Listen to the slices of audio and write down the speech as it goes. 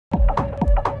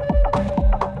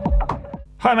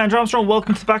Hi, I'm Andrew Armstrong.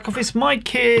 Welcome to the back office. My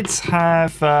kids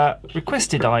have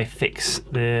requested I fix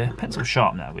the pencil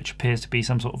sharpener, which appears to be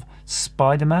some sort of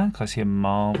Spider-Man, because I see a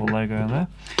Marvel logo on there.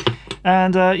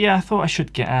 And yeah, I thought I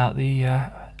should get out the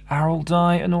Arrow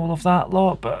die and all of that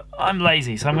lot, but I'm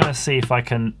lazy, so I'm going to see if I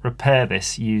can repair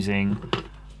this using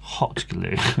hot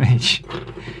glue, which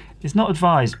is not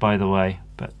advised, by the way.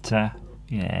 But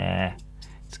yeah,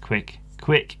 it's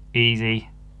quick, easy.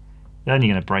 They're only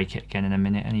going to break it again in a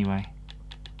minute anyway.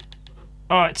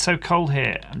 Oh, it's so cold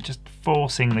here. I'm just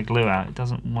forcing the glue out. It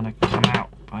doesn't want to come out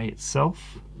by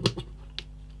itself.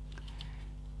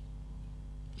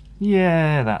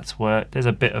 Yeah, that's worked. There's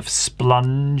a bit of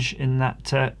splunge in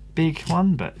that big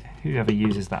one, but whoever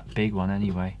uses that big one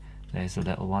anyway. There's the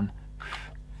little one.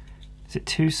 Is it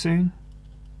too soon?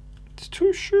 It's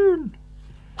too soon.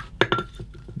 I'm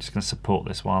just going to support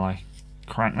this while I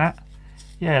crank that.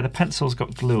 Yeah, the pencil's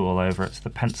got glue all over it, so the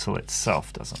pencil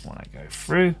itself doesn't want to go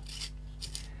through.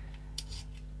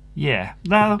 Yeah,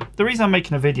 now the reason I'm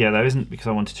making a video though isn't because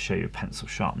I wanted to show you a pencil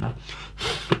sharpener.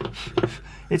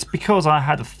 It's because I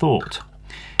had a thought.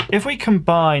 If we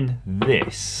combine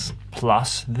this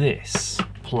plus this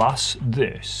plus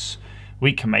this,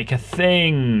 we can make a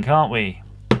thing, can't we?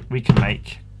 We can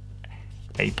make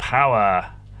a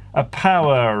power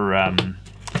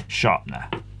sharpener,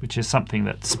 which is something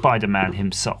that Spider-Man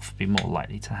himself would be more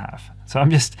likely to have. So I'm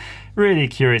just really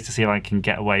curious to see if I can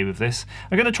get away with this.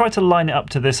 I'm going to try to line it up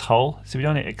to this hole. So we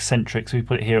don't want it eccentric, so we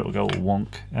put it here, it will go all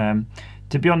wonk.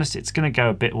 To be honest, it's going to go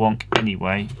a bit wonk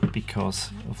anyway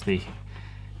because of the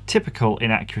typical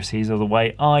inaccuracies of the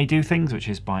way I do things, which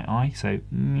is by eye. So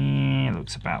it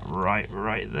looks about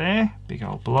right there. Big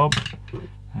old blob.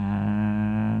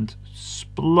 And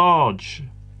splodge.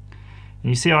 And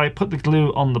you see I put the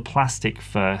glue on the plastic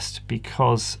first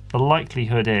because the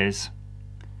likelihood is,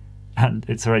 and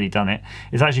it's already done it,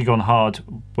 it's actually gone hard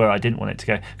where I didn't want it to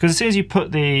go. Because as soon as you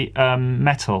put the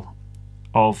metal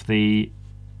of the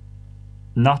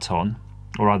nut on,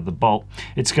 or rather the bolt,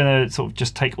 it's going to sort of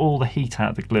just take all the heat out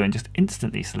of the glue and just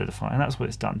instantly solidify, and that's what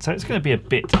it's done. So it's going to be a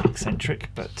bit eccentric,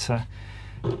 but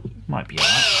might be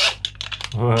alright.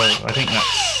 Whoa, I think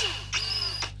that's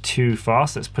too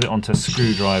fast. Let's put it onto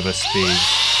screwdriver speed.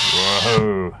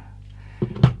 Whoa.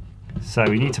 So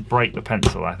we need to break the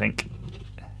pencil, I think.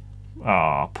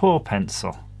 Ah, oh, poor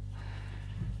pencil.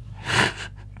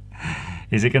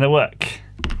 Is it going to work?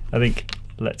 I think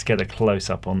let's get a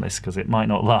close-up on this because it might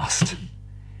not last.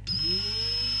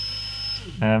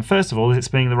 First of all, is it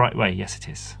spinning the right way? Yes, it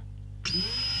is.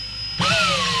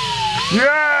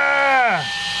 Yeah!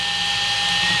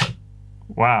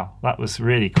 Wow, that was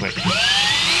really quick.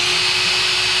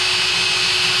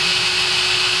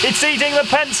 It's eating the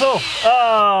pencil!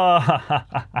 Oh!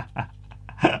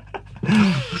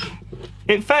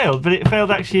 It failed, but it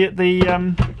failed actually at the...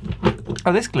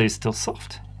 Oh, this glue is still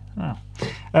soft. Oh.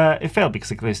 It failed because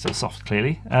the glue is still soft,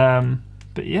 clearly.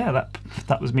 But yeah,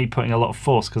 that was me putting a lot of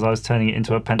force because I was turning it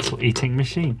into a pencil-eating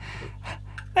machine.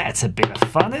 That's a bit of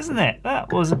fun, isn't it?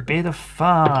 That was a bit of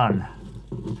fun.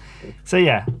 So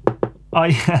yeah,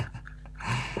 a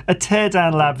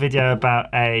teardown lab video about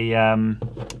a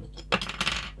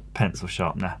pencil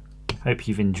sharpener. Hope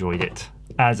you've enjoyed it,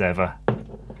 as ever.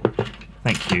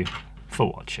 Thank you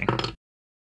for watching.